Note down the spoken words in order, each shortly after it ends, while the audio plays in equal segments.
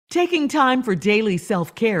Taking time for daily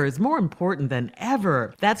self-care is more important than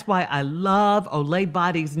ever. That's why I love Olay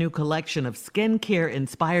Body's new collection of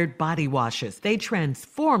skincare-inspired body washes. They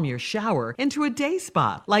transform your shower into a day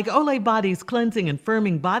spa, like Olay Body's cleansing and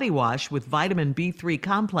firming body wash with vitamin B3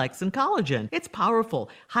 complex and collagen. It's powerful,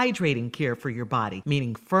 hydrating care for your body,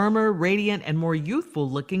 meaning firmer, radiant, and more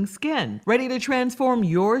youthful-looking skin. Ready to transform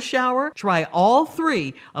your shower? Try all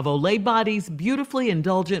three of Olay Body's beautifully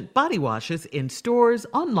indulgent body washes in stores,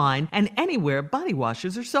 online, and anywhere body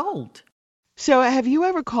washes are sold. So have you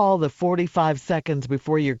ever called the 45 seconds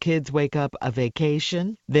before your kids wake up a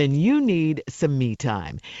vacation? Then you need some me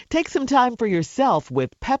time. Take some time for yourself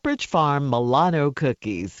with Pepperidge Farm Milano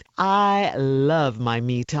cookies. I love my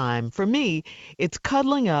me time. For me, it's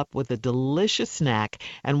cuddling up with a delicious snack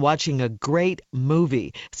and watching a great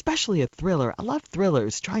movie, especially a thriller. I love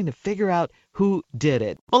thrillers, trying to figure out who did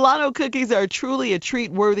it. Milano cookies are truly a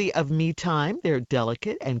treat worthy of me time. They're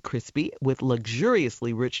delicate and crispy with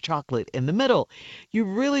luxuriously rich chocolate in the middle. You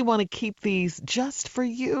really want to keep these just for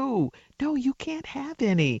you. No, you can't have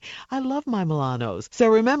any. I love my Milanos. So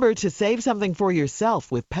remember to save something for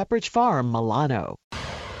yourself with Pepperidge Farm Milano.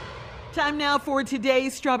 Time now for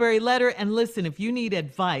today's Strawberry Letter. And listen, if you need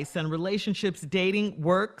advice on relationships, dating,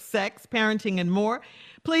 work, sex, parenting, and more,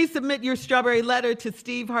 please submit your Strawberry Letter to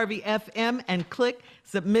Steve Harvey FM and click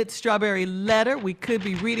Submit Strawberry Letter. We could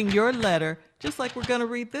be reading your letter just like we're going to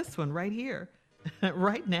read this one right here,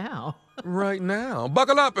 right now. Right now.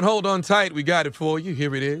 Buckle up and hold on tight. We got it for you.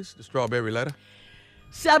 Here it is, the Strawberry Letter.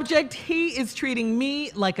 Subject, he is treating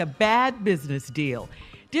me like a bad business deal.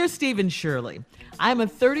 Dear Steve and Shirley, I'm a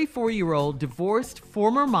 34-year-old divorced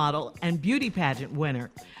former model and beauty pageant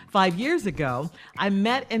winner. 5 years ago, I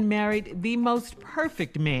met and married the most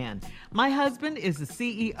perfect man. My husband is the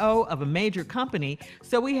CEO of a major company,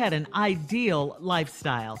 so we had an ideal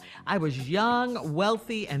lifestyle. I was young,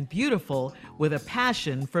 wealthy, and beautiful with a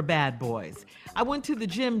passion for bad boys. I went to the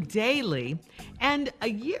gym daily, and a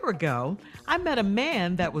year ago, I met a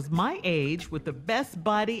man that was my age with the best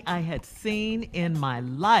body I had seen in my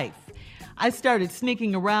life. I started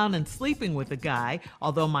sneaking around and sleeping with the guy,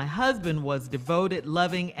 although my husband was devoted,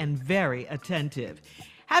 loving, and very attentive.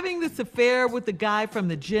 Having this affair with the guy from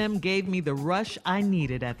the gym gave me the rush I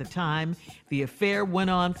needed at the time. The affair went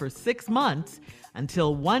on for 6 months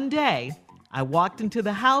until one day I walked into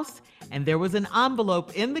the house and there was an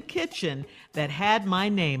envelope in the kitchen that had my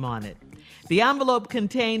name on it. The envelope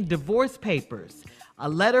contained divorce papers, a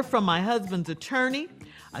letter from my husband's attorney,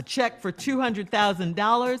 a check for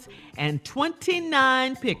 $200,000, and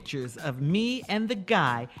 29 pictures of me and the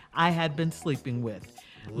guy I had been sleeping with.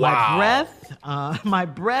 Wow. My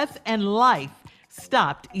breath and life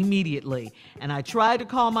stopped immediately, and I tried to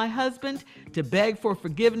call my husband to beg for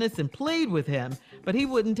forgiveness and plead with him, but he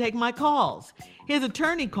wouldn't take my calls. His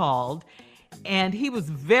attorney called, and he was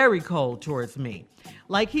very cold towards me,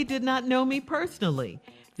 like he did not know me personally.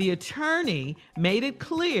 The attorney made it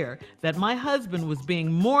clear that my husband was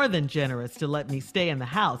being more than generous to let me stay in the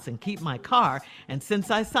house and keep my car, and since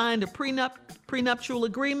I signed a prenuptial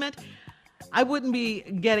agreement, I wouldn't be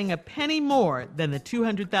getting a penny more than the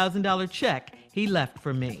 $200,000 check he left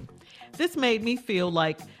for me. This made me feel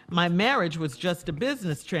like my marriage was just a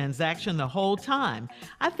business transaction the whole time.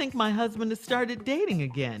 I think my husband has started dating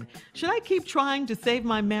again. Should I keep trying to save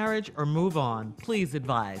my marriage or move on? Please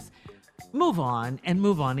advise. Move on and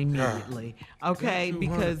move on immediately, okay?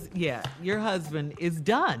 Because, your husband is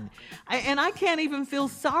done. And I can't even feel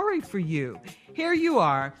sorry for you. Here you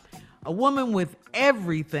are, a woman with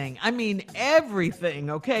everything. I mean, everything,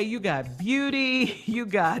 okay? You got beauty, you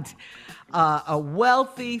got a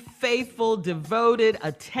wealthy, faithful, devoted,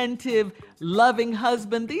 attentive, loving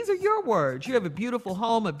husband. These are your words. You have a beautiful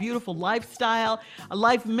home, a beautiful lifestyle, a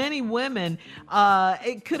life many women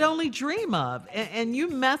it could only dream of. And you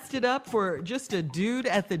messed it up for just a dude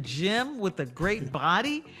at the gym with a great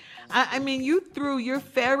body. I mean, you threw your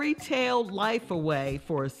fairy tale life away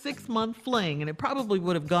for a 6-month fling, and it probably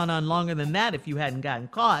would have gone on longer than that if you hadn't gotten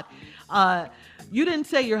caught. You didn't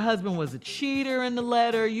say your husband was a cheater in the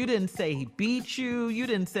letter. You didn't say he beat you. You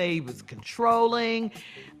didn't say he was controlling.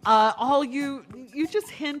 You just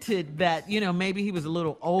hinted that, maybe he was a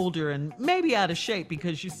little older and maybe out of shape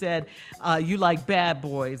because you said you like bad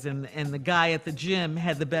boys and the guy at the gym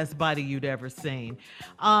had the best body you'd ever seen.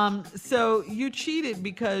 So you cheated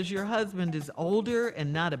because your husband is older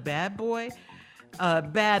and not a bad boy.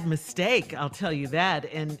 Bad mistake, I'll tell you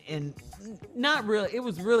that. And not really, it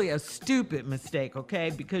was really a stupid mistake,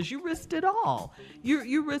 okay? Because you risked it all.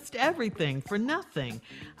 You risked everything for nothing.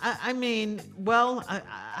 I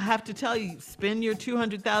have to tell you, spend your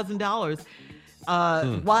 $200,000.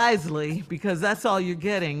 wisely, because that's all you're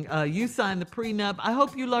getting. You signed the prenup. I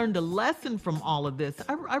hope you learned a lesson from all of this.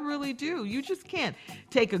 I really do. You just can't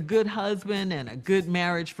take a good husband and a good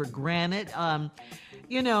marriage for granted.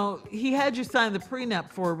 He had you sign the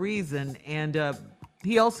prenup for a reason, and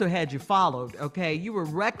he also had you followed, okay? You were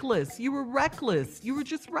reckless. You were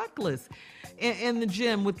just reckless in the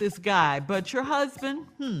gym with this guy. But your husband,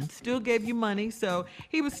 still gave you money, so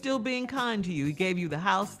he was still being kind to you. He gave you the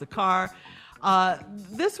house, the car.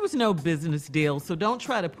 This was no business deal, so don't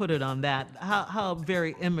try to put it on that. How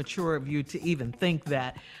very immature of you to even think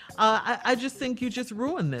that. I just think you just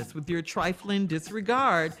ruined this with your trifling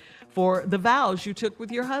disregard for the vows you took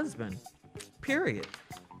with your husband. Period.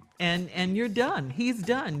 And you're done. He's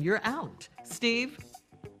done. You're out. Steve?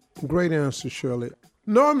 Great answer, Shirley.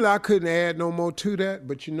 Normally, I couldn't add no more to that,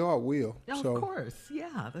 but I will. Oh, of course.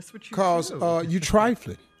 Yeah, that's what you do. Because you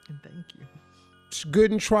trifling. And thank you. It's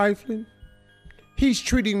good and trifling. He's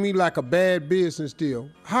treating me like a bad business deal.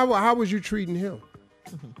 How was you treating him?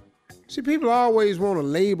 Mm-hmm. See, people always want to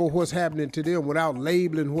label what's happening to them without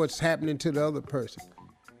labeling what's happening to the other person.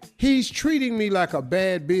 He's treating me like a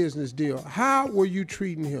bad business deal. How were you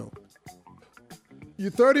treating him?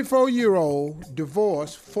 You're 34-year-old,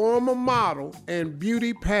 divorced, former model, and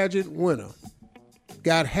beauty pageant winner.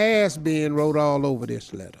 Got has-been wrote all over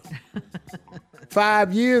this letter.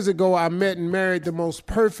 5 years ago, I met and married the most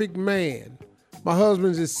perfect man. My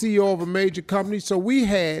husband's a CEO of a major company, so we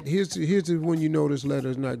had, here's when you know this letter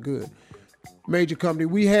is not good. Major company,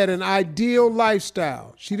 we had an ideal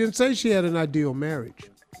lifestyle. She didn't say she had an ideal marriage.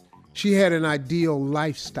 She had an ideal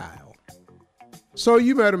lifestyle. So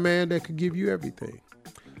you met a man that could give you everything.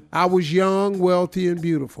 I was young, wealthy, and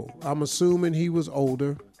beautiful. I'm assuming he was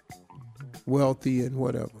older, wealthy, and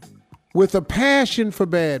whatever. With a passion for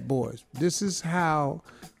bad boys. This is how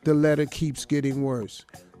the letter keeps getting worse.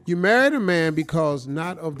 You married a man because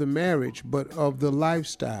not of the marriage, but of the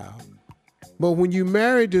lifestyle. But when you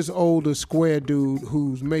married this older square dude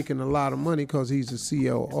who's making a lot of money because he's a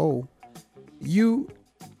COO, you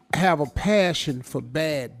have a passion for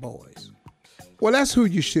bad boys. Well, that's who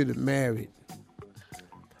you should have married.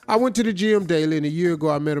 I went to the gym daily, and a year ago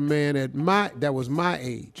I met a man that was my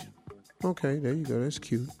age. Okay, there you go, that's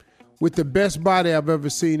cute. With the best body I've ever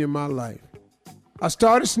seen in my life. I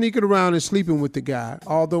started sneaking around and sleeping with the guy,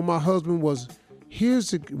 although my husband was,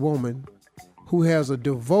 here's a woman who has a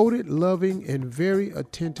devoted, loving, and very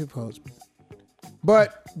attentive husband.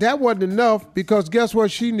 But that wasn't enough, because guess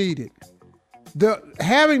what she needed?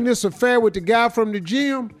 Having this affair with the guy from the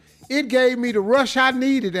gym, it gave me the rush I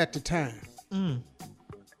needed at the time.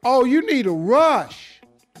 Oh, you need a rush.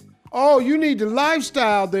 Oh, you need the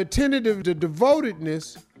lifestyle, the attentive, the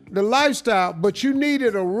devotedness, the lifestyle, but you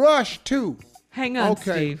needed a rush too. Hang on, okay.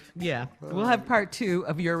 Steve. Yeah, we'll have part 2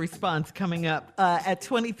 of your response coming up at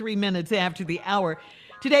 23 minutes after the hour.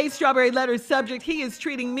 Today's Strawberry Letter subject, he is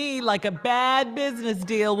treating me like a bad business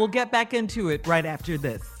deal. We'll get back into it right after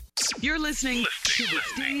this. You're listening to the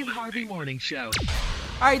Steve Harvey Morning Show.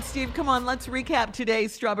 All right, Steve, come on. Let's recap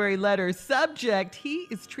today's Strawberry Letter subject. He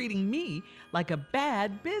is treating me like a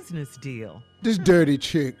bad business deal. This dirty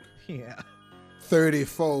chick. Yeah.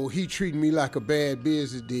 34. He treating me like a bad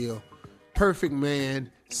business deal. Perfect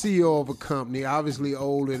man, CEO of a company, obviously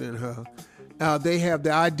older than her. They have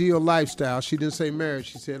the ideal lifestyle. She didn't say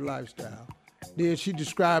marriage, she said lifestyle. Then she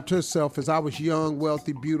described herself as I was young,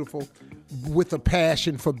 wealthy, beautiful, with a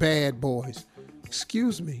passion for bad boys.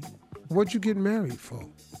 Excuse me, what'd you get married for?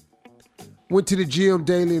 Went to the gym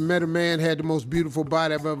daily and met a man, had the most beautiful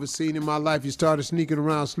body I've ever seen in my life. You started sneaking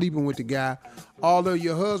around sleeping with the guy. Although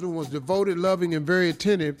your husband was devoted, loving, and very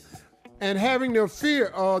attentive, and having the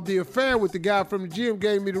affair with the guy from the gym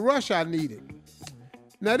gave me the rush I needed.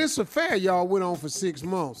 Now, this affair, y'all, went on for 6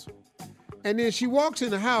 months. And then she walks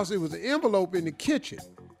in the house. It was an envelope in the kitchen.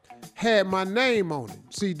 Had my name on it.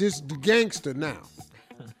 See, this is the gangster now.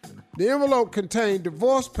 The envelope contained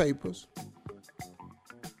divorce papers,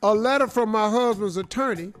 a letter from my husband's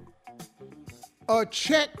attorney, a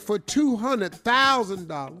check for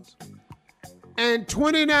 $200,000, and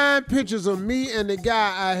 29 pictures of me and the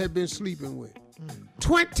guy I had been sleeping with.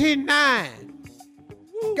 29.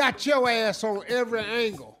 Got your ass on every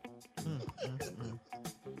angle.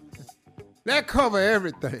 That cover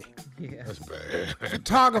everything. Yeah. That's bad.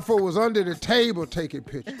 Photographer was under the table taking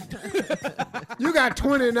pictures. You got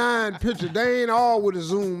 29 pictures. They ain't all with a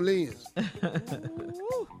zoom lens.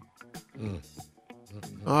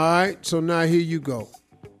 All right, so now here you go.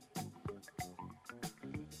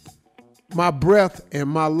 My breath and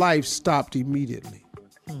my life stopped immediately.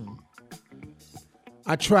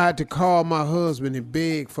 I tried to call my husband and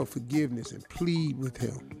beg for forgiveness and plead with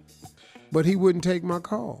him. but he wouldn't take my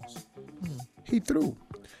calls. He threw.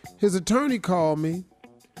 His attorney called me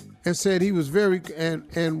and said he was very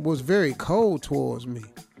cold towards me.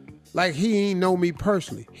 Like he ain't know me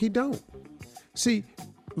personally. He don't. See,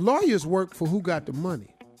 lawyers work for who got the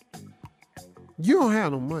money. You don't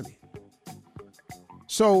have no money.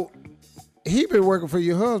 So he been working for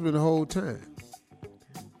your husband the whole time.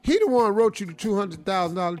 He the one who wrote you the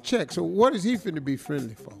 $200,000 check. So what is he finna be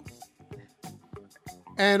friendly for?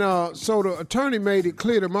 And so the attorney made it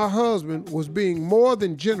clear that my husband was being more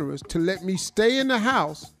than generous to let me stay in the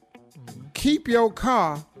house, keep your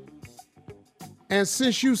car, and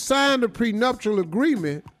since you signed a prenuptial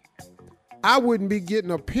agreement, I wouldn't be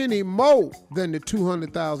getting a penny more than the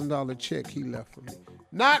 $200,000 check he left for me.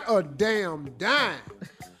 Not a damn dime.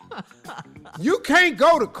 You can't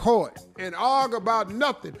go to court and argue about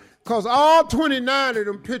nothing because all 29 of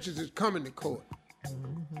them pictures is coming to court.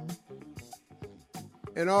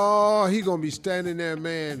 And he gonna be standing there,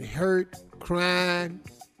 man, hurt, crying.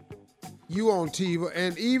 You on TV,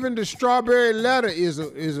 and even the strawberry letter is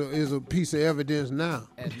a piece of evidence now.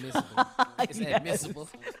 Admissible. It's admissible.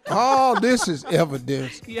 All this is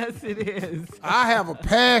evidence. Yes, it is. I have a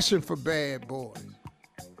passion for bad boys.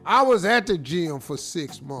 I was at the gym for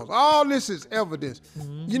 6 months. All this is evidence.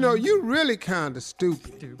 You know, you really kind of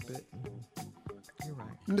stupid. You're right.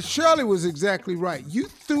 And Shirley was exactly right. You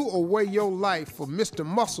threw away your life for Mr.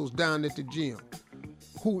 Muscles down at the gym.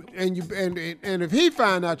 And if he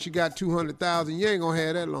find out you got 200,000, you ain't gonna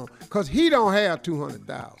have that long. Cause he don't have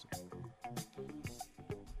 200,000.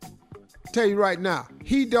 Tell you right now,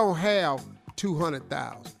 he don't have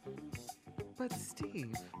 200,000. But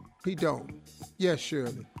Steve. He don't. Yes,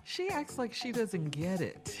 Shirley. She acts like she doesn't get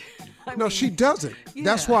it. No, she doesn't. Yeah.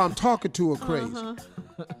 That's why I'm talking to her crazy.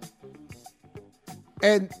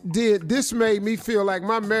 And this made me feel like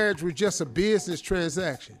my marriage was just a business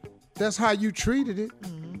transaction. That's how you treated it.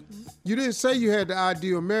 You didn't say you had the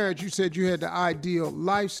ideal marriage. You said you had the ideal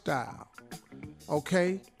lifestyle.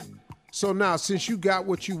 Okay? So now, since you got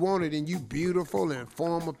what you wanted and you beautiful and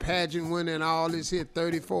former pageant winner and all this here,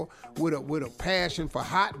 34, with a passion for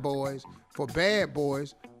hot boys, for bad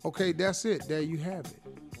boys, okay, that's it. There you have it.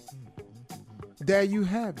 There you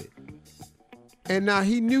have it. And now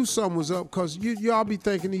he knew something was up because y'all be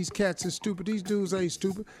thinking these cats are stupid. These dudes ain't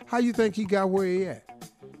stupid. How you think he got where he at?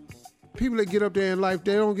 People that get up there in life,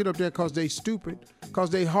 they don't get up there because they stupid, because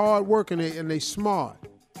they hard working and they smart.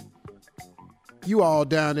 You all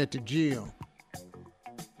down at the gym.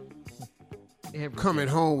 Coming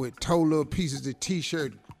home with toe little pieces of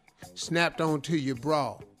t-shirt snapped onto your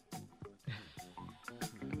bra.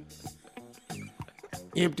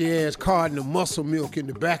 Empty ass carton of muscle milk in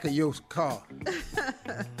the back of your car.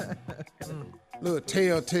 Little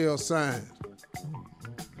telltale signs.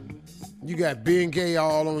 You got Bengay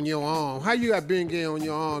all on your arm. How you got Bengay on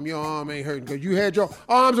your arm? Your arm ain't hurting because you had your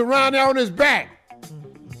arms around there on his back.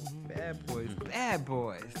 Bad boys, bad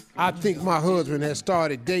boys. I think my husband has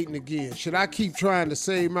started dating again. Should I keep trying to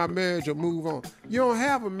save my marriage or move on? You don't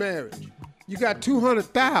have a marriage. You got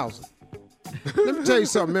 200,000. Let me tell you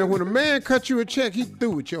something, man. When a man cut you a check, he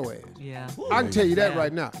through with your ass. Yeah. I can tell you that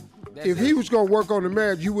right now. If he was going to work on the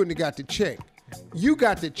marriage, you wouldn't have got the check. You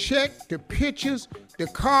got the check, the pictures, the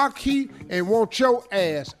car key, and want your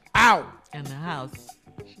ass out. And the house.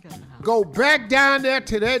 She got the house. Go back down there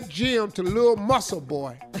to that gym to Little Muscle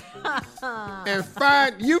Boy. And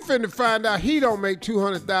you finna find out he don't make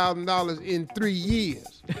 $200,000 in 3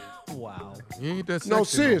 years. Wow. You ain't that No,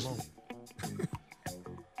 sexy seriously. more.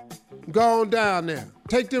 Go on down there.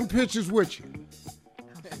 Take them pictures with you.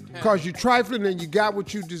 Because you're trifling and you got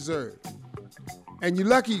what you deserve. And you're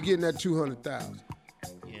lucky you're getting that 200,000.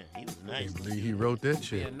 Yeah, he was nice. He wrote that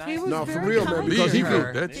shit. He was No, for very real, man. kind Because to he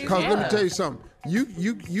her. could. Because let me tell you something.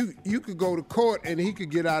 You could go to court and he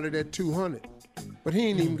could get out of that 200. But he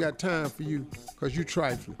ain't even got time for you because you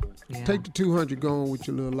trifling. Yeah. Take the 200, go on with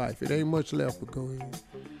your little life. It ain't much left, but go ahead.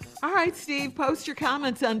 All right, Steve, post your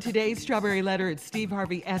comments on today's Strawberry Letter at Steve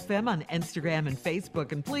Harvey FM on Instagram and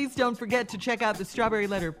Facebook. And please don't forget to check out the Strawberry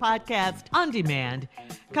Letter podcast on demand.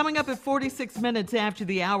 Coming up at 46 minutes after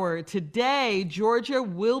the hour, today, Georgia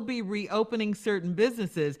will be reopening certain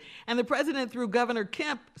businesses, and the president threw Governor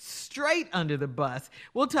Kemp straight under the bus.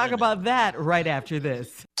 We'll talk about that right after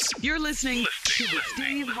this. You're listening to the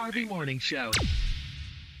Steve Harvey Morning Show.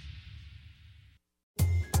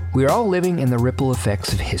 We are all living in the ripple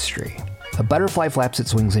effects of history. A butterfly flaps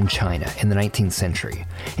its wings in China in the 19th century,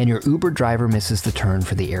 and your Uber driver misses the turn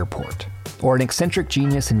for the airport. Or an eccentric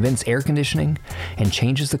genius invents air conditioning and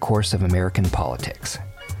changes the course of American politics.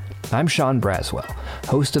 I'm Sean Braswell,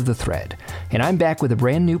 host of The Thread, and I'm back with a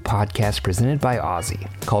brand new podcast presented by Ozzy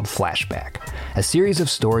called Flashback, a series of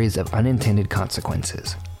stories of unintended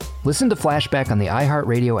consequences. Listen to Flashback on the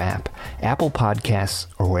iHeartRadio app, Apple Podcasts,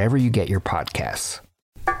 or wherever you get your podcasts.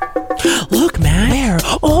 Look, man. Where?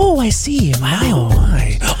 Oh, I see. Wow. Oh,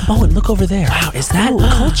 my. Oh, and look over there. Wow, is that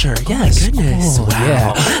culture? Yes. Oh, my goodness. Oh, wow.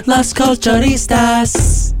 Yeah. Las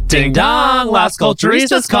Culturistas. Ding dong, Las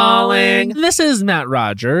Culturistas calling. This is Matt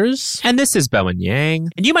Rogers. And this is Bowen Yang.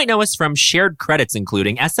 And you might know us from shared credits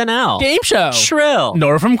including SNL, Game Show, Shrill,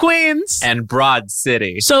 Nora from Queens, and Broad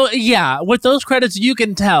City. So yeah, with those credits you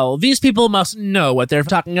can tell these people must know what they're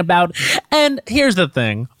talking about. And here's the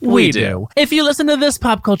thing, we do. If you listen to this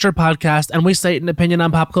pop culture podcast and we state an opinion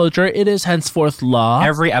on pop culture, it is henceforth law.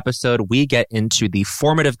 Every episode we get into the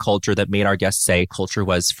formative culture that made our guests say culture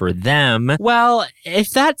was for them. Well,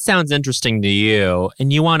 if that sounds interesting to you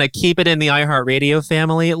and you want to keep it in the iHeartRadio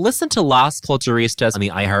family, listen to Las Culturistas on the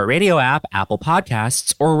iHeartRadio app, Apple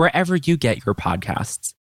Podcasts, or wherever you get your podcasts.